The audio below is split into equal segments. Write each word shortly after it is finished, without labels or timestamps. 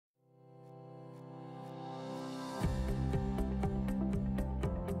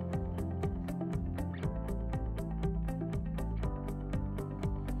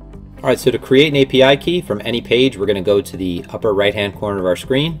All right, so to create an API key from any page, we're going to go to the upper right-hand corner of our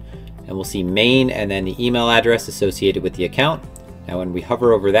screen, and we'll see main and then the email address associated with the account. Now when we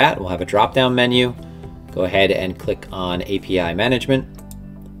hover over that, we'll have a drop-down menu. Go ahead and click on API Management.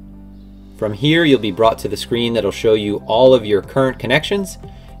 From here, you'll be brought to the screen that'll show you all of your current connections.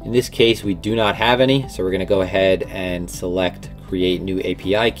 In this case, we do not have any, so we're going to go ahead and select Create New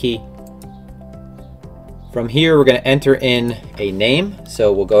API Key. From here, we're going to enter in a name.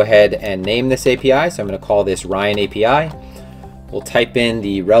 So we'll go ahead and name this API. So I'm going to call this Ryan API. We'll type in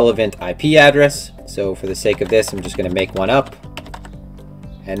the relevant IP address. So for the sake of this, I'm just going to make one up.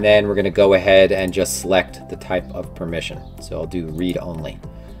 And then we're going to go ahead and just select the type of permission. So I'll do read only.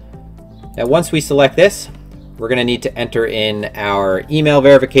 Now, once we select this, we're going to need to enter in our email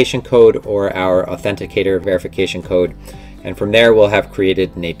verification code or our authenticator verification code. And from there, we'll have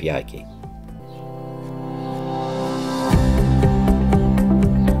created an API key.